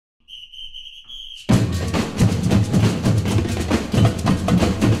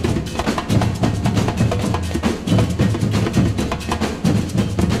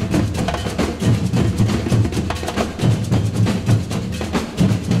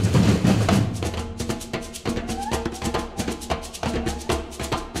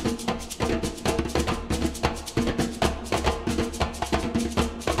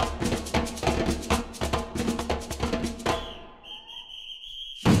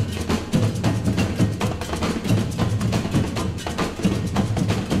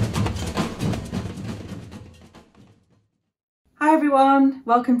everyone,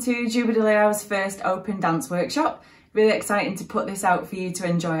 welcome to Juba de Leão's first open dance workshop. Really exciting to put this out for you to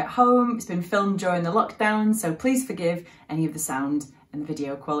enjoy at home. It's been filmed during the lockdown, so please forgive any of the sound and the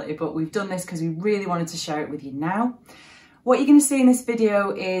video quality, but we've done this because we really wanted to share it with you now. What you're going to see in this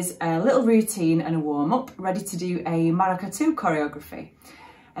video is a little routine and a warm-up, ready to do a Maracatu choreography.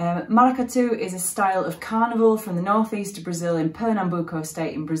 Maracatu is a style of carnival from the northeast of Brazil in Pernambucan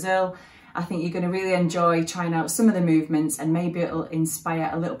state in Brazil. I think you're going to really enjoy trying out some of the movements, and maybe it'll inspire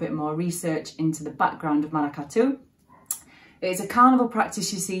a little bit more research into the background of Maracatu. It's a carnival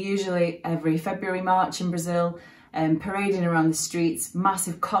practice you see usually every February, March in Brazil, parading around the streets,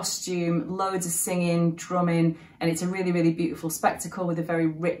 massive costume, loads of singing, drumming, and it's a really, really beautiful spectacle with a very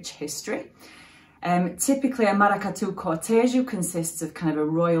rich history. Typically a Maracatu cortejo consists of kind of a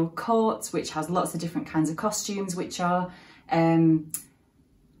royal court, which has lots of different kinds of costumes, which are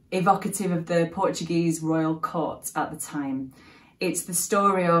evocative of the Portuguese royal court at the time. It's the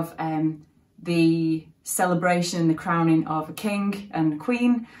story of the celebration and the crowning of a king and a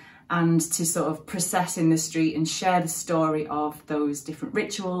queen, and to sort of process in the street and share the story of those different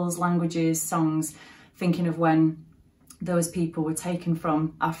rituals, languages, songs, thinking of when those people were taken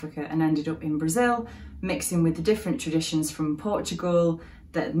from Africa and ended up in Brazil, mixing with the different traditions from Portugal,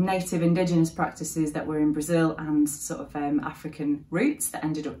 the native indigenous practices that were in Brazil, and sort of African roots that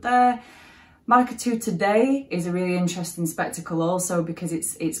ended up there. Maracatu today is a really interesting spectacle also because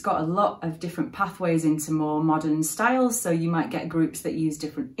it's got a lot of different pathways into more modern styles. So you might get groups that use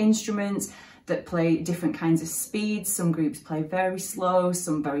different instruments, that play different kinds of speeds. Some groups play very slow,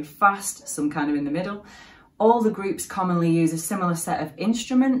 some very fast, some kind of in the middle. All the groups commonly use a similar set of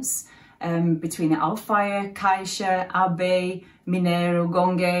instruments, between the alfaia, caixa, abe, mineiro,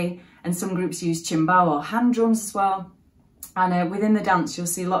 gongue, and some groups use chimbal or hand drums as well. And within the dance you'll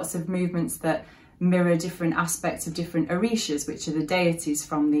see lots of movements that mirror different aspects of different orishas, which are the deities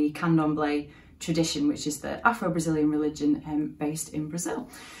from the candomblé tradition, which is the Afro-Brazilian religion based in Brazil.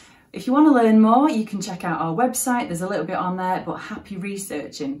 If you want to learn more, you can check out our website. There's a little bit on there, but happy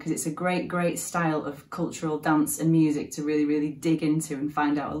researching, because it's a great style of cultural dance and music to really dig into and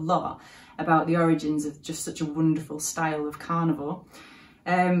find out a lot about the origins of just such a wonderful style of carnival.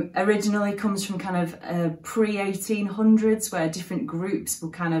 Originally comes from kind of pre-1800s, where different groups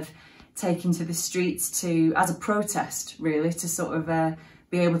will kind of take into the streets as a protest, really, to sort of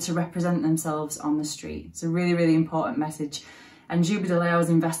be able to represent themselves on the street. It's a really important message. And Juba de Leão has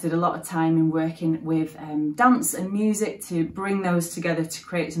invested a lot of time in working with dance and music to bring those together to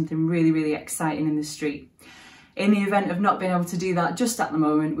create something really exciting in the street. In the event of not being able to do that just at the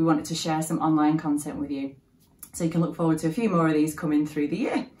moment, we wanted to share some online content with you. So you can look forward to a few more of these coming through the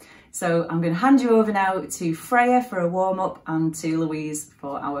year. So I'm going to hand you over now to Freya for a warm-up and to Louise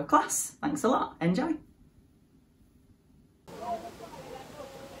for our class. Thanks a lot. Enjoy.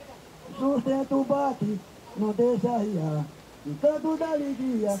 So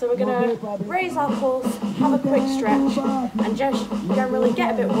we're going to raise our pulse, have a quick stretch, and just generally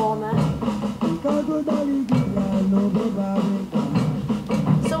get a bit warmer.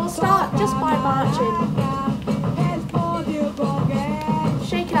 So we'll start just by marching,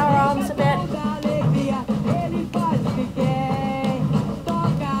 shaking our arms a bit,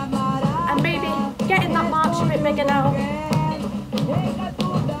 and maybe getting that march a bit bigger now.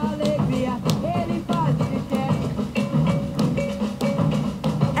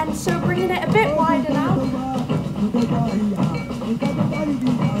 So bringing it a bit wider now,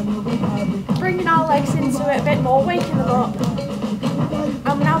 bringing our legs into it a bit more, waking them up,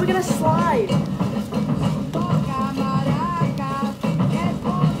 and now we're going to slide.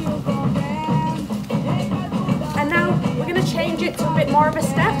 And now we're going to change it to a bit more of a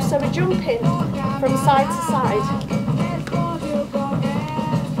step, so we're jumping from side to side.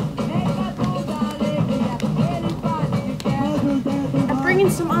 Bringing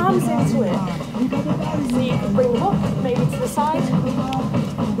some arms into it, so you can bring them up, maybe to the side.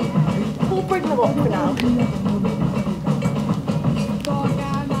 We'll bring them up for now.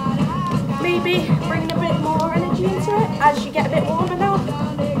 Maybe bring a bit more energy into it as you get a bit warmer now.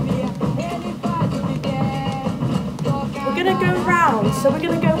 We're going to go round, so we're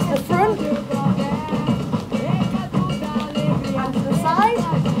going to go to the front and to the side.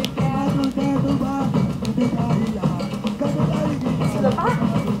 To the back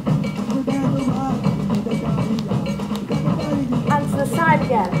and to the side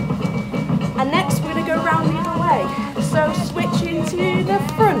again, and next we're going to go round the other way, so switching to the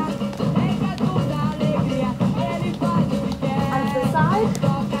front and to the side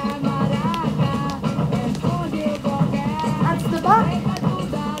and to the back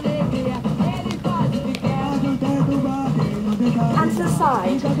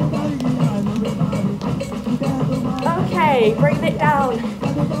side. Okay, bring it down.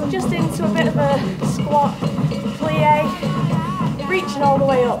 Just into a bit of a squat, plie, reaching all the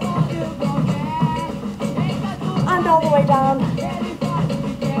way up. And all the way down.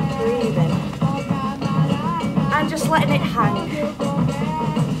 Breathing. And just letting it hang.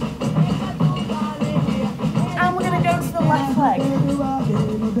 And we're going to go to the left leg.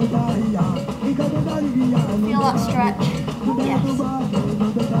 Feel that stretch? Yes.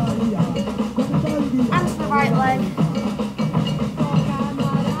 And to the right leg.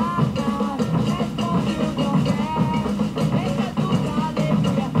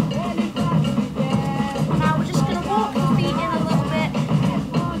 Now we're just going to walk the feet in a little bit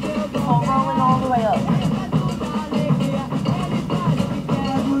before rolling all the way up.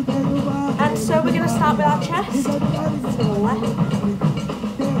 And so we're going to start with our chest to the left.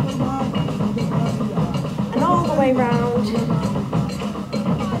 And all the way round.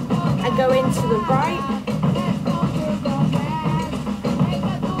 And go into the right.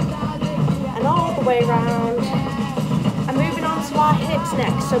 And all the way round. And moving on to our hips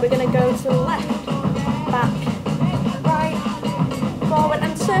next. So we're going to go to the left, back, right, forward,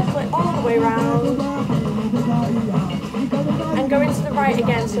 and circle it all the way round. And go into the right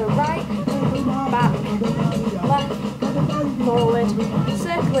again. So right, back, left, forward,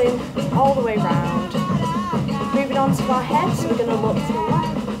 circling all the way round. Moving on to our head, so we're going to look to the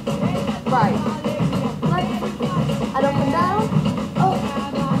left, right, left, and up and down, up,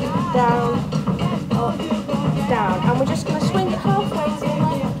 down, up, down. And we're just going to swing it halfway to the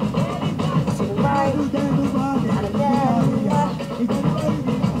left, to the right, and again, left,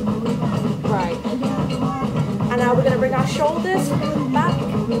 right. And now we're going to bring our shoulders back,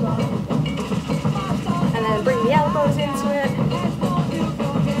 and then bring the elbows into it,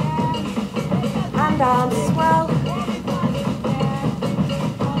 and arms as well.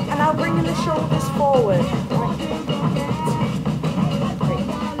 And now bringing the shoulders forward, right, 2, 3,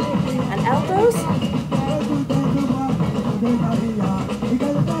 and elbows,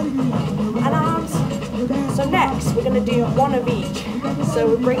 and arms. So next we're going to do one of each. So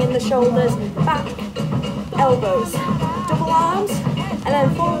we're bringing the shoulders back, elbows, double arms, and then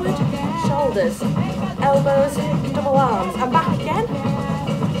forward, shoulders, elbows, double arms, and back again,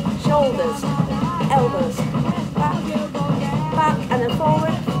 shoulders, elbows, back, back, and then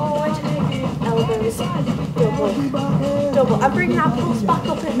forward, forward, elbows, double, double. And bring our pulse back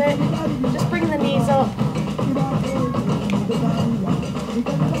up a bit, just bring the knees up.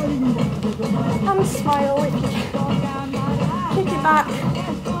 And smile if you can. Kick it back.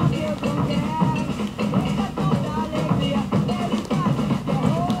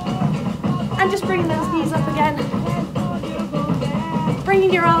 And just bringing those knees up again.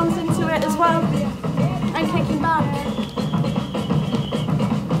 Bringing your arms into it as well. And kicking back.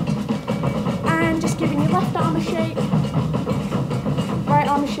 And just giving your left arm a shake. Right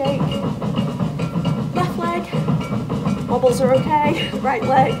arm a shake. Left leg. Wobbles are okay. Right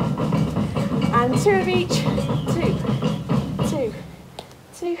leg. And 2 of each. 2, 2,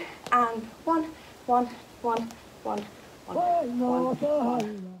 2, and 1, 1, 1, 1, 1,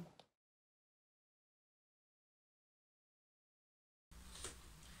 1.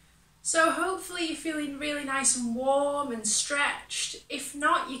 So hopefully you're feeling really nice and warm and stretched. If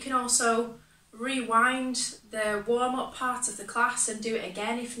not, you can also rewind the warm-up part of the class and do it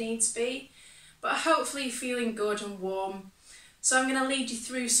again if needs be. But hopefully you're feeling good and warm. So I'm going to lead you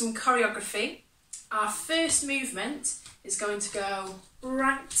through some choreography. Our first movement is going to go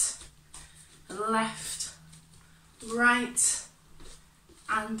right, left, right,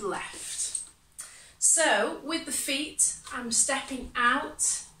 and left. So with the feet, I'm stepping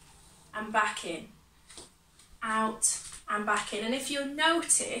out and back in, out and back in. And if you'll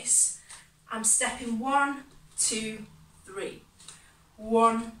notice, I'm stepping 1, 2, 3,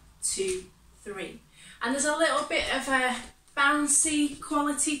 1, 2, 3. And there's a little bit of a bouncy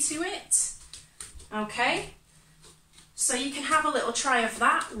quality to it. Okay, so you can have a little try of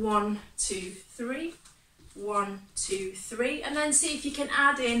that. 1, 2, 3, 1, 2, 3, and then see if you can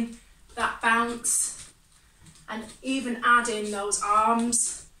add in that bounce and even add in those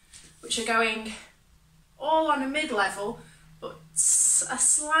arms, which are going all on a mid-level, but a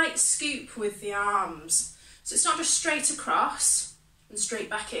slight scoop with the arms. So it's not just straight across and straight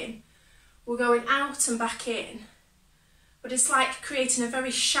back in. We're going out and back in, but it's like creating a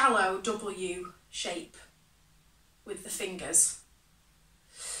very shallow W shape with the fingers.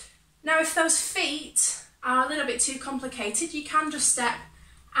 Now if those feet are a little bit too complicated, you can just step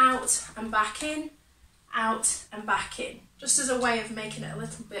out and back in, out and back in, just as a way of making it a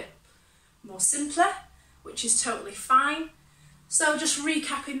little bit more simpler, which is totally fine. So just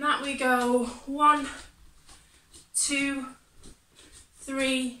recapping that, we go 1, 2,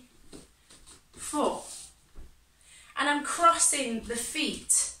 3, 4. And I'm crossing the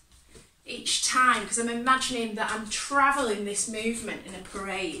feet each time because I'm imagining that I'm travelling this movement in a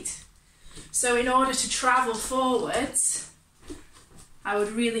parade. So in order to travel forwards, I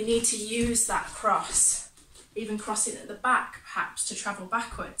would really need to use that cross, even crossing at the back perhaps to travel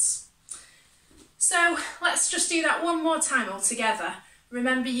backwards. So let's just do that one more time all together.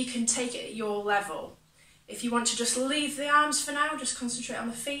 Remember, you can take it at your level. If you want to just leave the arms for now, just concentrate on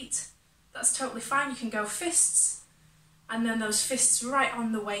the feet, that's totally fine. You can go fists, and then those fists right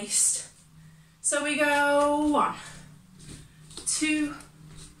on the waist. So we go 1, 2,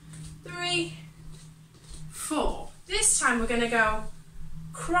 3, 4. This time we're going to go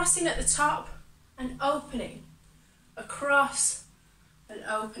crossing at the top and opening, across and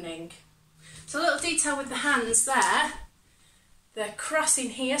opening. So a little detail with the hands there, they're crossing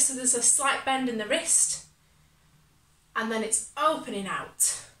here, so there's a slight bend in the wrist, and then it's opening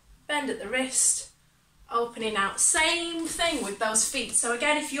out. Bend at the wrist, opening out. Same thing with those feet. So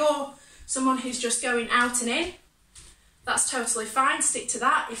again, if you're someone who's just going out and in, that's totally fine, stick to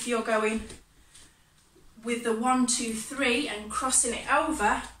that. If you're going with the 1, 2, 3 and crossing it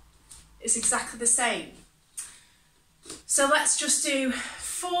over, it's exactly the same. So let's just do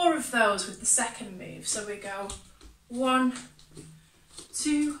 4 of those with the second move. So we go 1,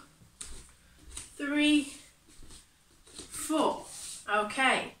 2, 3, 4.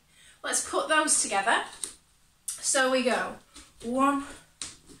 Okay, let's put those together. So we go 1,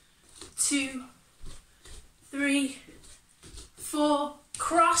 2, 3, 4,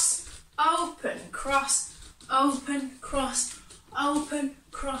 cross, open, cross, open, cross, open,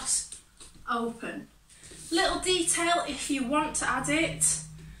 cross, open. Little detail, if you want to add it,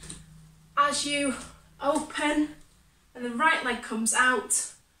 as you open and the right leg comes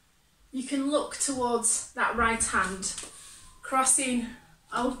out, you can look towards that right hand, crossing,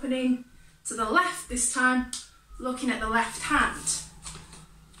 opening to the left this time, looking at the left hand.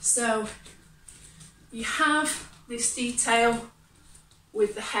 So you have this detail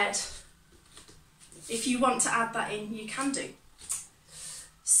with the head. If you want to add that in, you can do.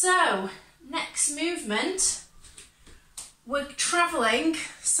 So next movement, we're travelling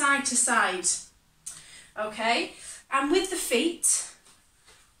side to side, okay? And with the feet,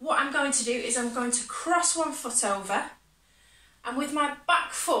 what I'm going to do is I'm going to cross one foot over, and with my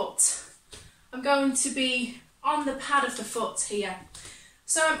back foot, I'm going to be on the pad of the foot here.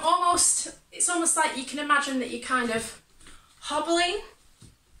 So it's almost like you can imagine that you're kind of hobbling,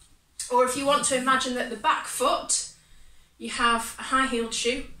 or if you want to imagine that the back foot, you have a high-heeled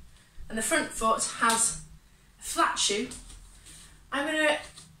shoe, and the front foot has a flat shoe. I'm going to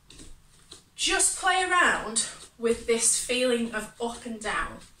just play around with this feeling of up and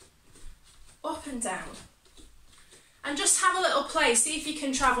down, and just have a little play. See if you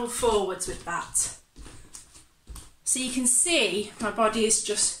can travel forwards with that. So you can see my body is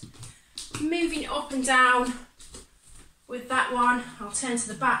just moving up and down with that one. I'll turn to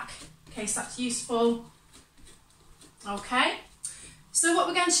the back in case that's useful. Okay, so what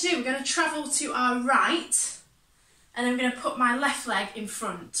we're going to do, we're going to travel to our right, and I'm going to put my left leg in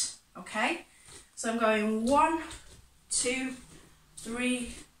front, okay? So I'm going 1, 2,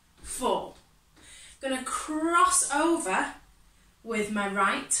 3, 4. I'm going to cross over with my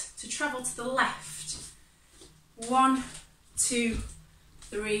right to travel to the left. 1, 2,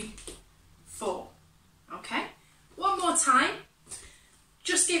 3, 4. Okay, one more time.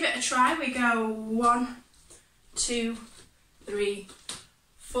 Just give it a try. We go 1, 2, 3,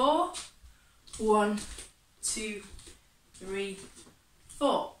 4. 1, 2, 3,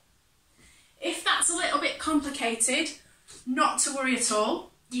 4. If that's a little bit complicated, not to worry at all.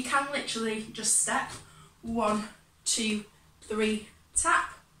 You can literally just step 1, 2, 3,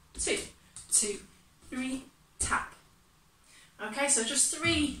 tap, 2, 2, 3, tap. Okay, so just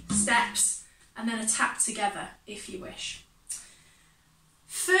 3 steps and then a tap together if you wish.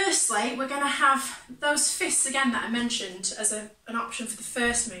 Firstly, we're going to have those fists again that I mentioned as an option for the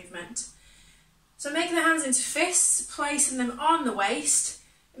first movement. So making the hands into fists, placing them on the waist.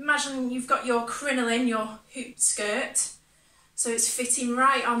 Imagine you've got your crinoline, your hooped skirt, so it's fitting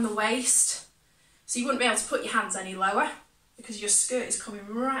right on the waist. So you wouldn't be able to put your hands any lower because your skirt is coming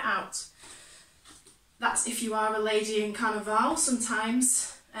right out. That's if you are a lady in Carnival.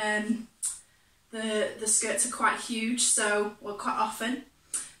 Sometimes the skirts are quite huge, so, well, quite often.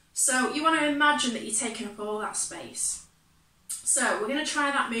 So you want to imagine that you're taking up all that space. So we're going to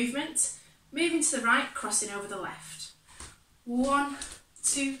try that movement. Moving to the right, crossing over the left. 1,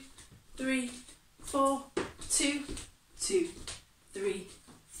 2, 3, 4, 2, 2, 3,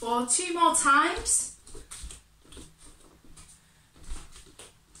 4. 2 more times.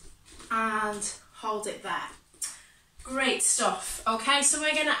 And hold it there. Great stuff. Okay, so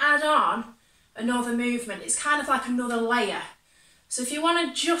we're going to add on another movement. It's kind of like another layer. So if you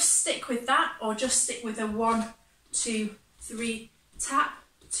want to just stick with that, or just stick with a 1, 2, 3 tap,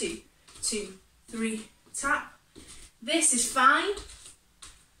 2, 2, 3 tap, this is fine.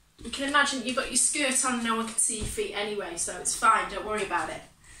 You can imagine you've got your skirt on and no one can see your feet anyway, so it's fine, don't worry about it.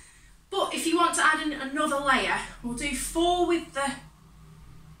 But if you want to add in another layer, we'll do 4 with the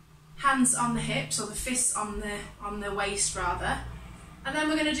hands on the hips, or the fists on the waist rather, and then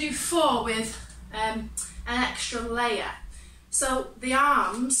we're going to do 4 with an extra layer. So the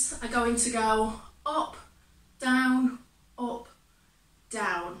arms are going to go up, down, up,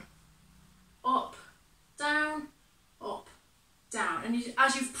 down, up, down, up, down. And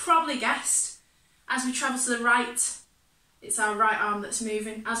as you've probably guessed, as we travel to the right, it's our right arm that's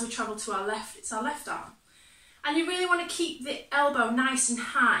moving. As we travel to our left, it's our left arm. And you really want to keep the elbow nice and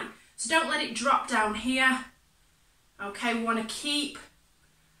high. So don't let it drop down here. Okay, we want to keep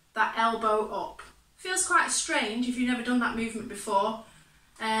that elbow up. Feels quite strange if you've never done that movement before.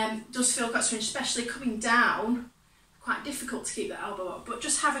 Does feel quite strange, especially coming down. Quite difficult to keep that elbow up, but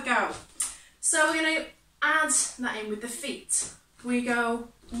just have a go. So we're going to add that in with the feet. We go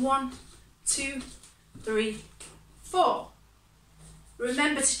 1, 2, 3, 4.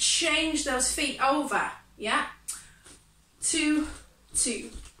 Remember to change those feet over, yeah? 2, 2,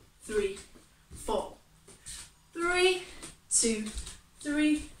 3, 4. 3, 2,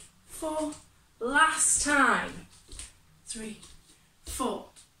 3, 4. Last time. 3, 4.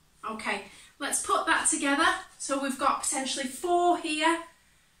 Okay, let's put that together. So we've got potentially 4 here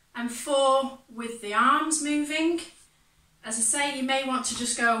and 4 with the arms moving. As I say, you may want to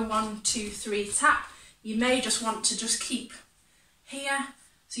just go 1, 2, 3 tap. You may just want to just keep here.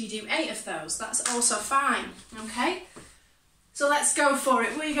 So you do 8 of those. That's also fine. Okay, so let's go for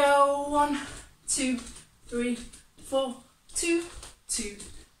it. We go 1, 2, 3, 4, 2, 2,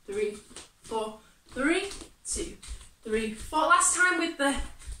 3, 4, 3, 2, 3, 4. Last time with the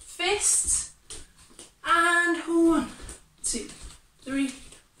fists. And 1, 2, 3,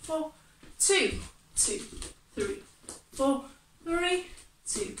 4, 2, 2, 3, 4, 3,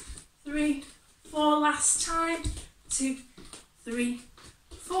 2, 3, 4. Last time. 2, 3,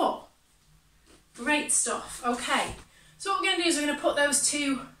 4. Great stuff. Okay. So what we're going to do is we're going to put those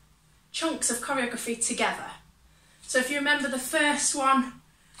 2 chunks of choreography together. So if you remember the first one,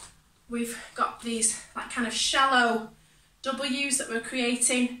 we've got these like kind of shallow W's that we're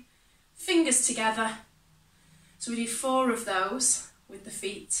creating, fingers together. So we do 4 of those with the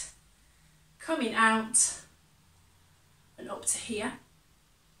feet, coming out and up to here.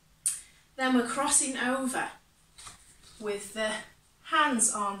 Then we're crossing over with the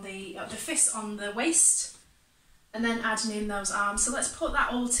hands on the fists on the waist, and then adding in those arms. So let's put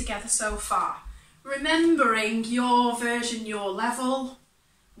that all together so far. Remembering your version, your level,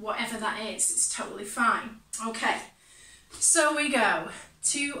 whatever that is, it's totally fine. Okay, so we go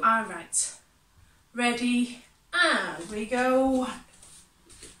to our right. Ready, and we go 1,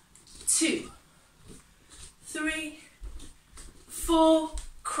 2, 3, 4,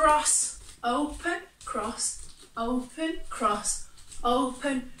 cross, open, cross, open, cross,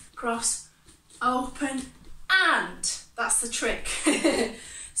 open, cross, open, and that's the trick.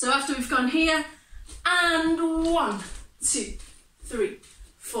 So after we've gone here, and 1, 2, 3,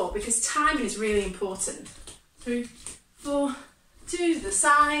 4, because timing is really important. 3, 4, to the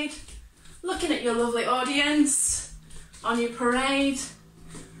side, looking at your lovely audience on your parade,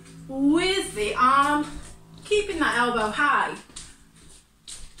 with the arm, keeping that elbow high,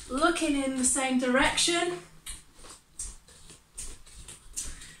 looking in the same direction,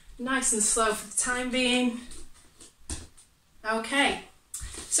 nice and slow for the time being. Okay,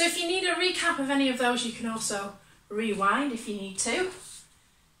 so if you need a recap of any of those, you can also rewind if you need to.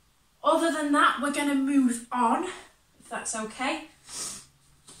 Other than that, we're going to move on, if that's okay.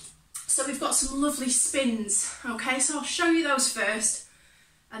 So we've got some lovely spins, okay, so I'll show you those first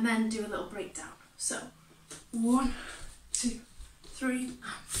and then do a little breakdown. So 1, 2, 3, and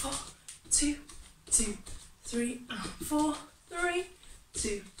 4, 2, 2, 3, and 4, 3,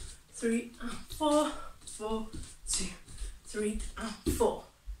 2, 3, and 4, 4, 2, 3, and 4.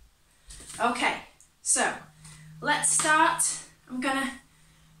 Okay, so let's start. I'm gonna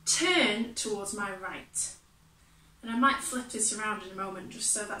turn towards my right. And I might flip this around in a moment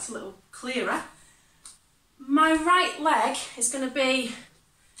just so that's a little clearer. My right leg is going to be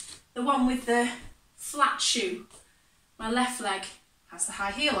the one with the flat shoe. My left leg has the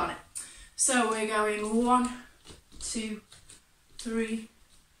high heel on it. So we're going 1, 2, 3,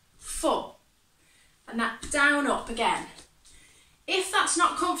 4. And that down, up again. If that's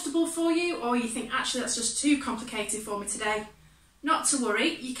not comfortable for you, or you think actually that's just too complicated for me today, not to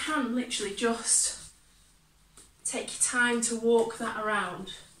worry, you can literally just take your time to walk that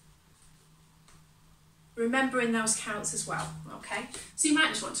around. Remembering those counts as well, okay? So you might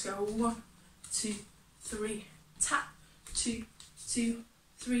just want to go 1, 2, 3, tap, 2, 2,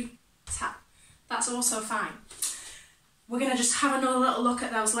 3, tap. That's also fine. We're going to just have another little look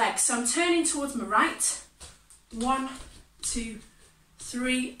at those legs. So I'm turning towards my right. 1, 2,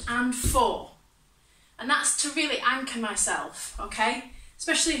 3 and 4. And that's to really anchor myself, okay?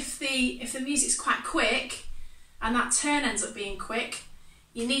 Especially if the music's quite quick and that turn ends up being quick,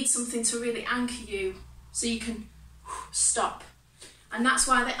 you need something to really anchor you so you can stop. And that's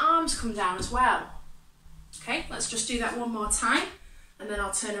why the arms come down as well. Okay, let's just do that one more time and then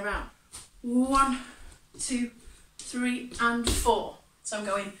I'll turn around. 1, 2, 3 and 4. So I'm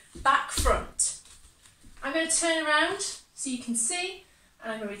going back, front. I'm going to turn around so you can see,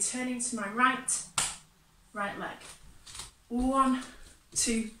 and I'm going to be turning to my right leg. 1,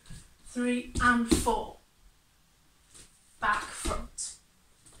 2, 3 and 4. Back, front.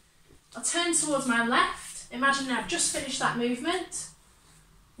 I'll turn towards my left. Imagine I've just finished that movement.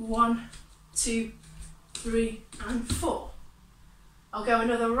 1, 2, 3 and 4. I'll go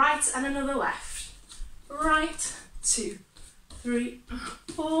another right and another left. Right, 2, 3 and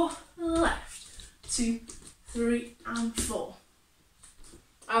 4. Left, 2, 3 and 4.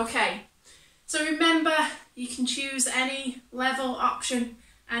 Okay, so remember you can choose any level, option,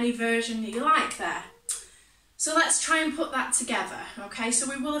 any version that you like there. So let's try and put that together. Okay, so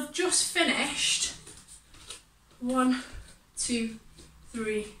we will have just finished 1, 2,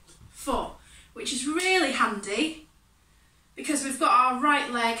 3, 4, which is really handy because we've got our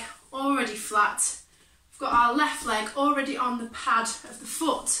right leg already flat, we've got our left leg already on the pad of the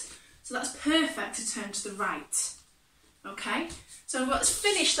foot, so that's perfect to turn to the right. Okay, so let's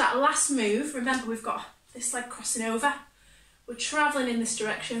finish that last move. Remember, we've got this leg crossing over, we're travelling in this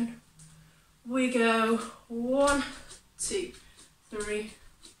direction. We go 1, 2, 3,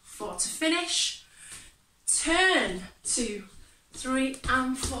 4 to finish. Turn 2, 3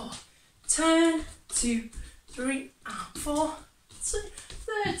 and 4. Turn 2, 3 and 4.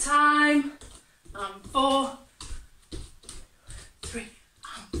 Third time. And 4, 3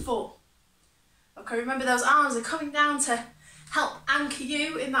 and 4. Okay, remember those arms are coming down to help anchor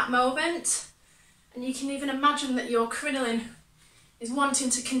you in that moment. And you can even imagine that your crinoline is wanting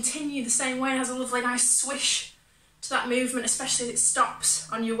to continue the same way and has a lovely nice swish to that movement, especially as it stops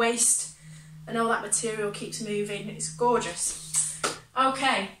on your waist and all that material keeps moving. It's gorgeous.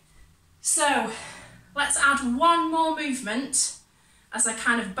 Okay, so let's add one more movement as a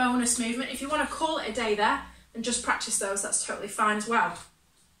kind of bonus movement. If you want to call it a day there and just practice those, that's totally fine as well.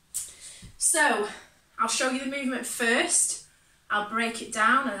 So I'll show you the movement first, I'll break it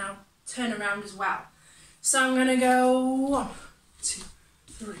down and I'll turn around as well. So I'm going to go 1, 2,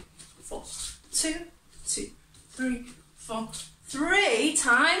 3, 4, 2, 2, 3, 4, 3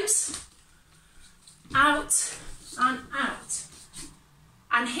 times, out and out.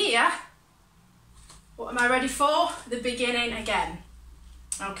 And here, what am I ready for? The beginning again.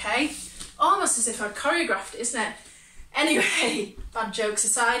 Okay, almost as if I'd choreographed it, isn't it? Anyway, bad jokes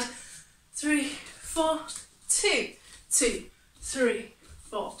aside, 3, 4, 2, 2, 3,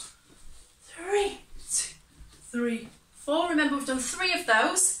 4, 3, 2, 3, 4. Remember, we've done 3 of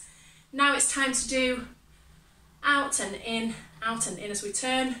those. Now it's time to do out and in as we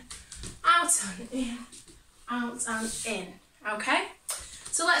turn, out and in, out and in. Okay,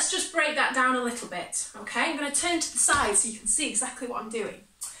 so let's just break that down a little bit. Okay, I'm going to turn to the side so you can see exactly what I'm doing.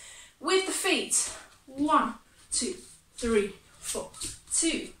 With the feet, 1, 2, 3, 4,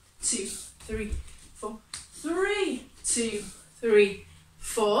 2, 2, 3, 4, 3, 2, 3,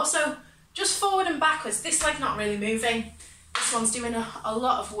 4. So just forward and backwards. This leg's not really moving. This one's doing a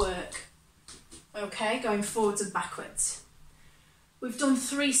lot of work. Okay, going forwards and backwards. We've done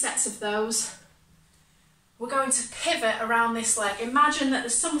 3 sets of those. We're going to pivot around this leg. Imagine that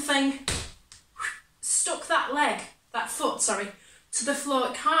there's something stuck that foot, to the floor.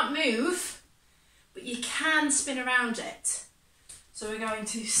 It can't move, but you can spin around it. So we're going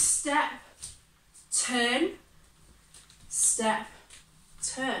to step, turn, step,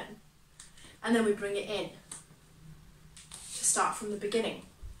 turn, and then we bring it in to start from the beginning.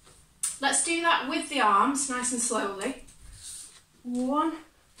 Let's do that with the arms, nice and slowly. 1,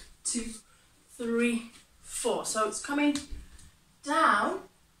 2, 3, 4. So it's coming down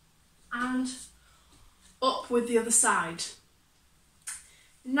and up with the other side.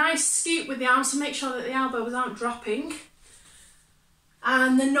 Nice scoop with the arms to make sure that the elbows aren't dropping.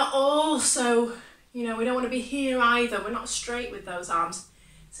 And they're not also, you know, we don't want to be here either. We're not straight with those arms.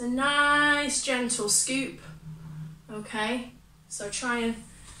 It's a nice gentle scoop, okay? So try and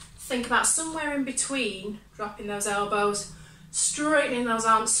think about somewhere in between, dropping those elbows, straightening those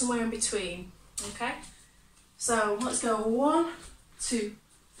arms, somewhere in between, okay? So let's go 1, 2,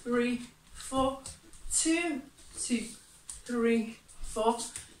 3, 4, 2, 2, 3, 4,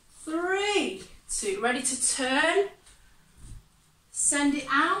 3, 2. Ready to turn, send it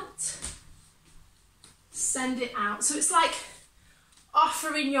out, send it out. So it's like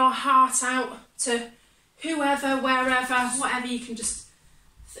offering your heart out to whoever, wherever, whatever. You can just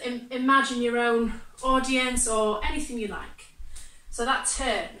imagine your own audience or anything you like. So that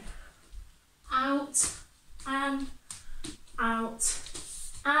turn, out, and out,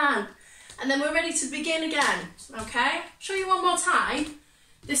 and then we're ready to begin again, okay? Show you one more time,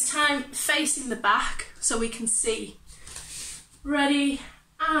 this time facing the back so we can see. Ready,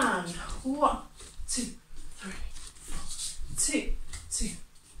 and 1, 2, 3, 4, 2, 2,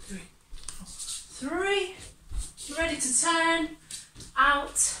 3, 4, 3. Ready to turn,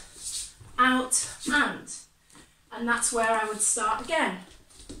 out, out, and that's where I would start again.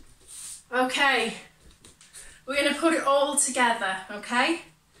 Okay, we're going to put it all together, okay?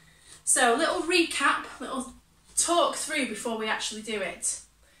 So little recap, little talk through before we actually do it.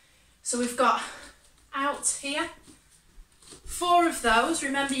 So we've got out here, 4 of those.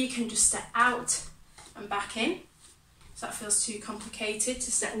 Remember, you can just step out and back in. So that feels too complicated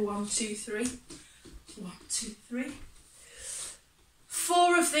to step 1, 2, 3. 1, 2, 3.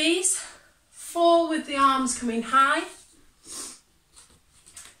 4 of these, 4 with the arms coming high.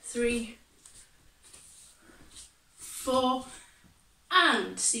 3, 4,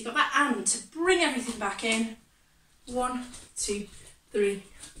 and. So you've got that and to bring everything back in. 1, 2, 3,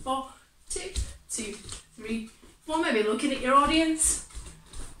 4, 2, 2, 3, 4. Maybe looking at your audience.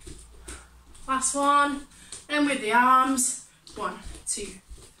 Last one. Then with the arms. 1, 2,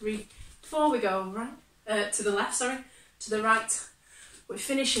 3, 4. We go right to the left, sorry, to the right. We're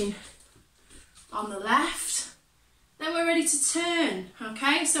finishing on the left. Then we're ready to turn,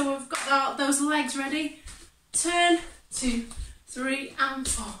 okay? So we've got those legs ready. Turn, 2, 3, and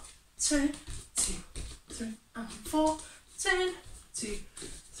 4. Turn, 2, 3, and 4. Turn, 2,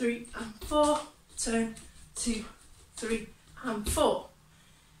 3, and 4. Turn, 2, 3, and 4.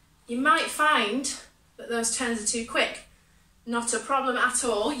 You might find that those turns are too quick. Not a problem at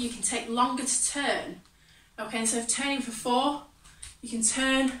all. You can take longer to turn. Okay, instead of turning for 4, you can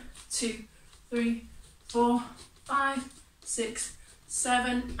turn 2, 3, 4, 5, 6,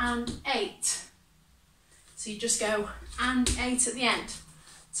 7, and 8. So you just go and 8 at the end.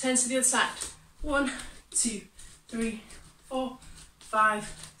 Turn to the other side. 1, 2, 3, 4,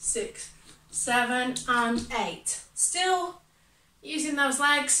 5, 6, 7, and 8. Still using those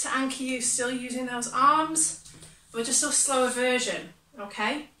legs to anchor you, still using those arms, but just a slower version,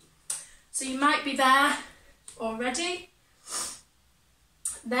 okay? So you might be there already.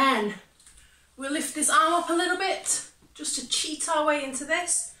 Then we'll lift this arm up a little bit, just to cheat our way into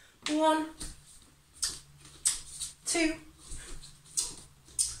this. 1, 2,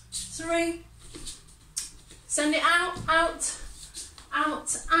 3. Send it out, out,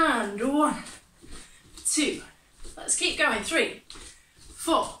 out, and 1, 2. Let's keep going. 3,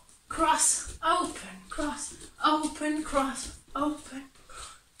 4. Cross, open, cross, open, cross, open,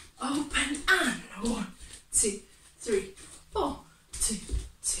 open, and 1, 2, 3, 4. 2,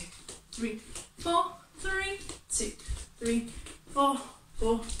 2, 3, 4, 3, 2, 3, 4,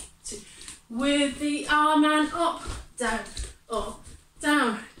 4, 2. With the arm and up,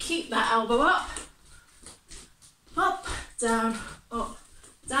 down. Keep that elbow up, down, up,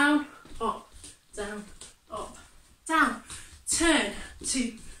 down, up, down, up, down. Turn,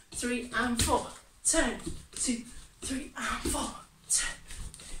 2, 3, and 4. Turn, 2, 3, and 4. Turn,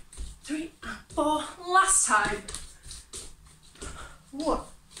 3, and 4. Last time. 1,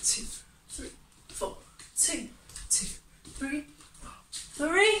 2, 3, 4, 2, 2, 3, 4,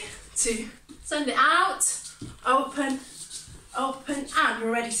 3, 2. Send it out, open, open, and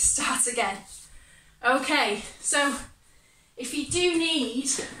we're ready to start again. Okay, so if you do need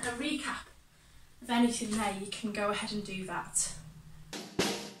a recap of anything there, you can go ahead and do that.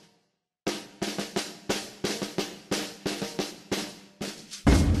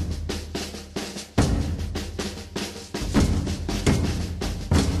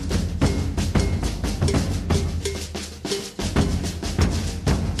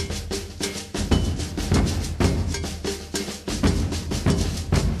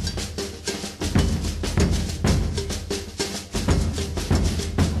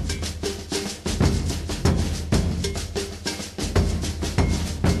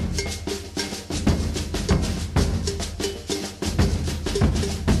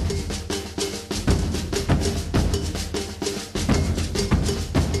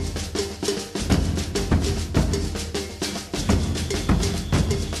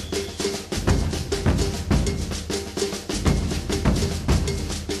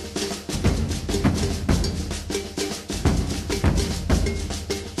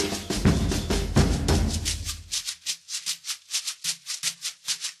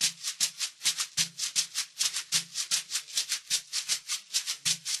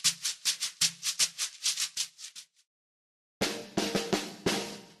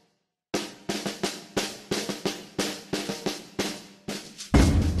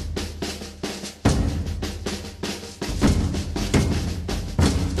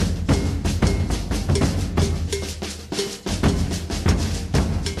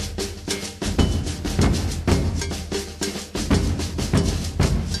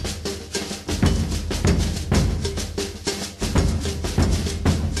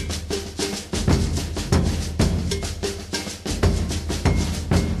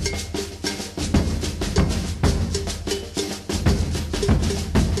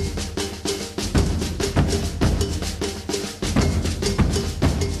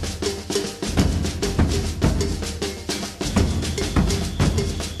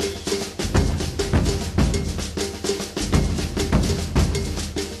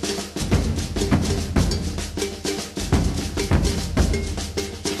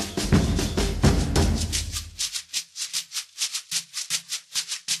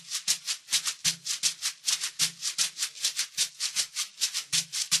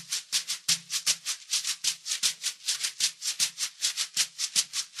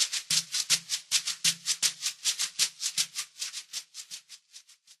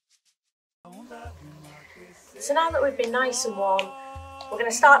 So now that we've been nice and warm, we're going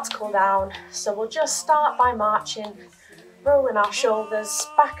to start to cool down. So we'll just start by marching, rolling our shoulders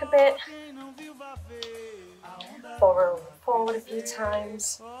back a bit, rolling forward a few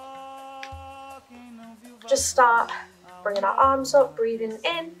times. Just start bringing our arms up, breathing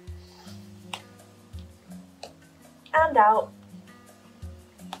in and out.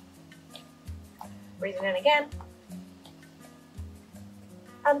 Breathing in again.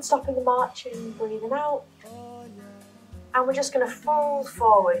 And stopping the marching, breathing out. And we're just going to fold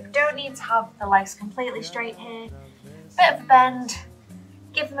forward. We don't need to have the legs completely straight here. Bit of a bend,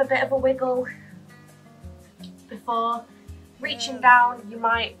 give them a bit of a wiggle. Before reaching down, you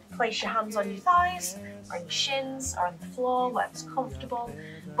might place your hands on your thighs, or on your shins, or on the floor, wherever's comfortable.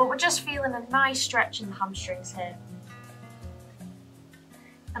 But we're just feeling a nice stretch in the hamstrings here.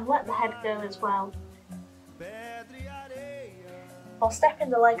 And let the head go as well. While stepping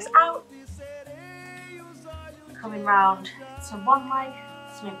the legs out, coming round to one leg,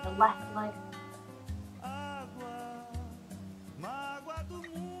 so maybe the left leg.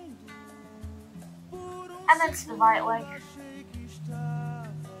 And then to the right leg.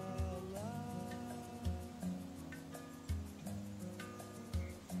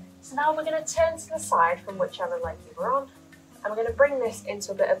 So now we're going to turn to the side from whichever leg you were on, and we're going to bring this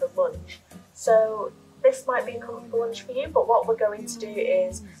into a bit of a lunge. So this might be a comfortable lunge for you, but what we're going to do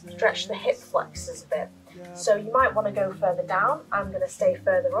is stretch the hip flexors a bit. So you might want to go further down. I'm going to stay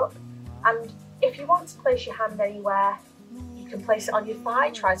further up. And if you want to place your hand anywhere, you can place it on your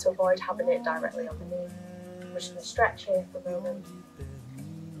thigh. Try to avoid having it directly on the knee. We're just going to stretch here for a moment.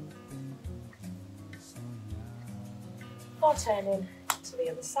 Before turning to the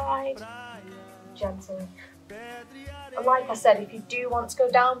other side, gently. And like I said, if you do want to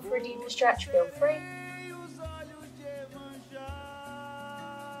go down for a deeper stretch, feel free.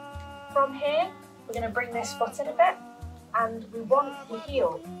 From here, we're going to bring this foot in a bit, and we want the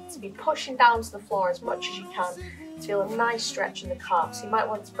heel to be pushing down to the floor as much as you can to feel a nice stretch in the calf. So you might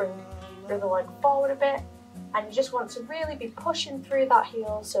want to bring the other leg forward a bit, and you just want to really be pushing through that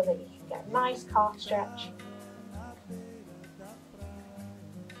heel so that you can get a nice calf stretch.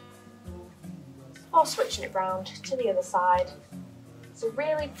 Or switching it round to the other side. So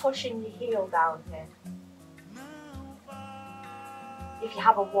really pushing your heel down here. If you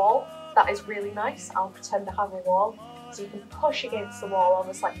have a wall, that is really nice. I'll pretend to have a wall. So you can push against the wall,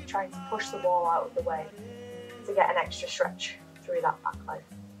 almost like you're trying to push the wall out of the way to get an extra stretch through that back leg.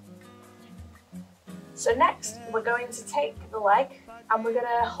 So next, we're going to take the leg and we're going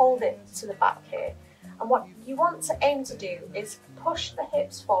to hold it to the back here. And what you want to aim to do is push the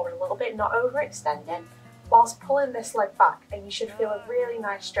hips forward a little bit, not overextending, whilst pulling this leg back, and you should feel a really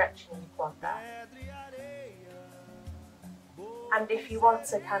nice stretch in your quad there. And if you want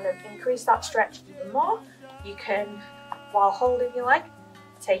to kind of increase that stretch even more, you can, while holding your leg,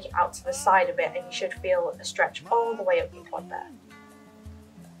 take it out to the side a bit, and you should feel a stretch all the way up your quad there.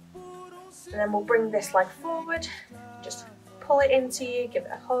 And then we'll bring this leg forward, just pull it into you, give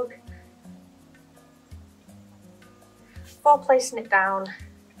it a hug. Before placing it down.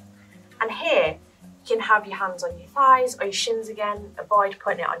 And here, you can have your hands on your thighs or your shins again, avoid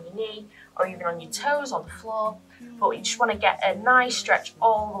putting it on your knee or even on your toes on the floor. But you just want to get a nice stretch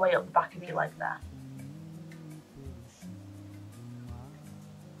all the way up the back of your leg there.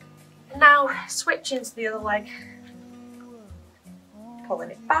 And now switching to the other leg, pulling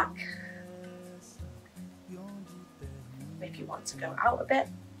it back. If you want to go out a bit.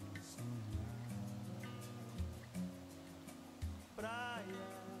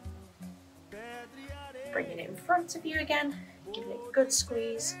 Bringing it in front of you again, giving it a good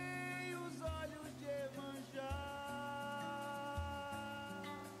squeeze.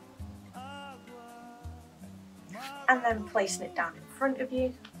 And then placing it down in front of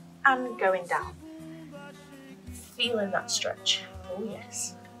you and going down. Feeling that stretch. Oh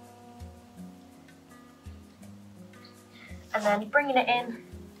yes. And then bringing it in,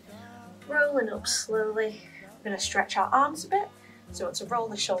 rolling up slowly. We're going to stretch our arms a bit. So we want to roll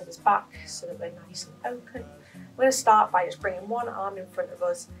the shoulders back so that we're nice and open. We're going to start by just bringing one arm in front of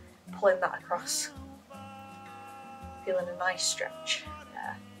us, pulling that across. Feeling a nice stretch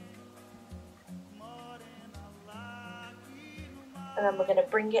there. And then we're going to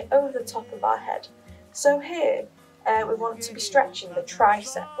bring it over the top of our head. So here, we want to be stretching the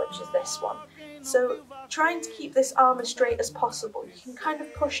tricep, which is this one. So trying to keep this arm as straight as possible. You can kind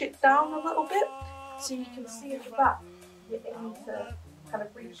of push it down a little bit so you can see at the back. You aim to kind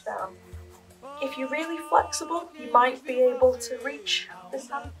of reach down. If you're really flexible, you might be able to reach this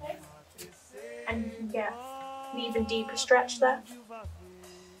hand here and you can get an even deeper stretch there.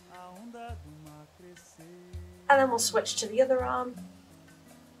 And then we'll switch to the other arm.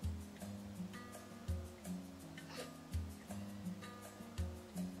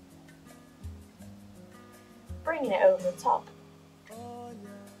 Bringing it over the top.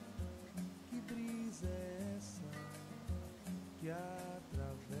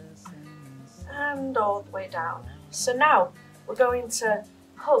 And all the way down. So now we're going to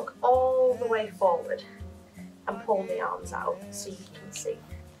hug all the way forward and pull the arms out so you can see.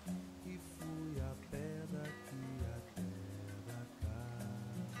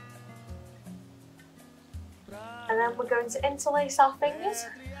 And then we're going to interlace our fingers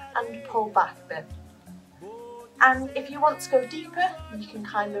and pull back a bit. And if you want to go deeper, you can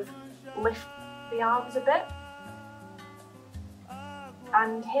kind of lift the arms a bit.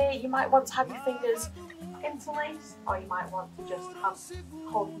 And here you might want to have your fingers interlaced, or you might want to just have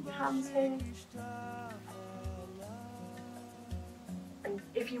holding your hands here. And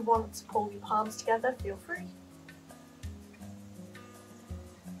if you want to pull your palms together, feel free.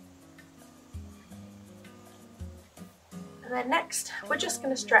 And then next, we're just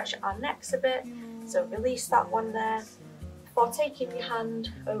going to stretch our necks a bit. So release that one there before taking your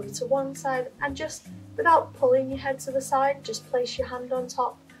hand over to one side, and just without pulling your head to the side, just place your hand on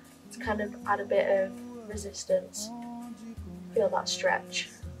top to kind of add a bit of resistance. Feel that stretch.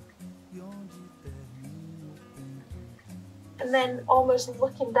 And then almost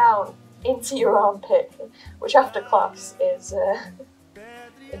looking down into your armpit, which after class is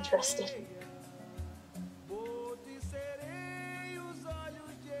interesting.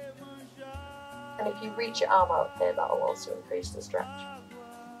 And if you reach your arm out here, that will also increase the stretch.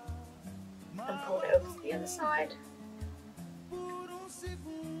 And pull it over to the other side.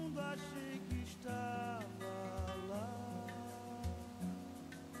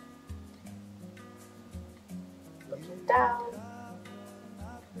 Looking down.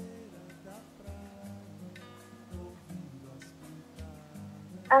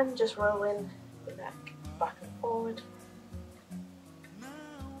 And just rolling the neck back and forward.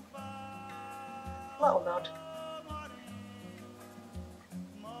 Little nod.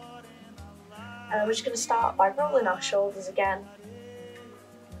 And we're just going to start by rolling our shoulders again.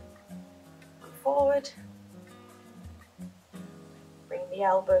 And forward. Bring the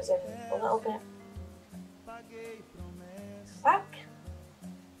elbows in a little bit. Back.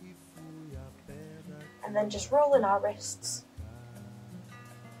 And then just rolling our wrists.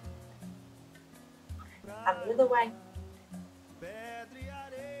 And the other way.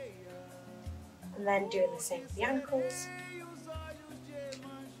 And then doing the same with the ankles.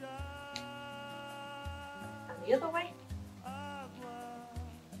 And the other way.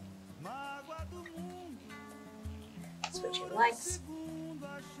 Switching legs.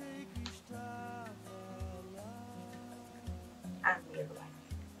 And the other way.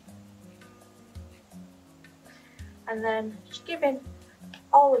 And then just giving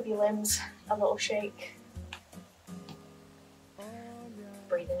all of your limbs a little shake.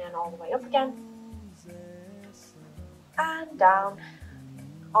 Breathing in all the way up again. And down,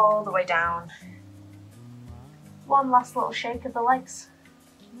 all the way down. One last little shake of the legs.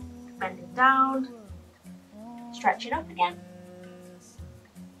 Bending down, stretching up again.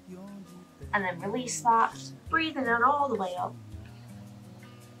 And then release that, breathing in all the way up.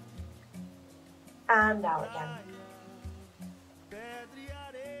 And out again.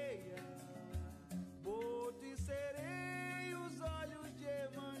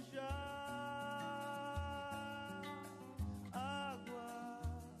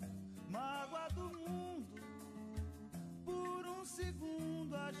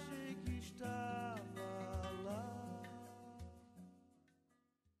 Segundo achei que estava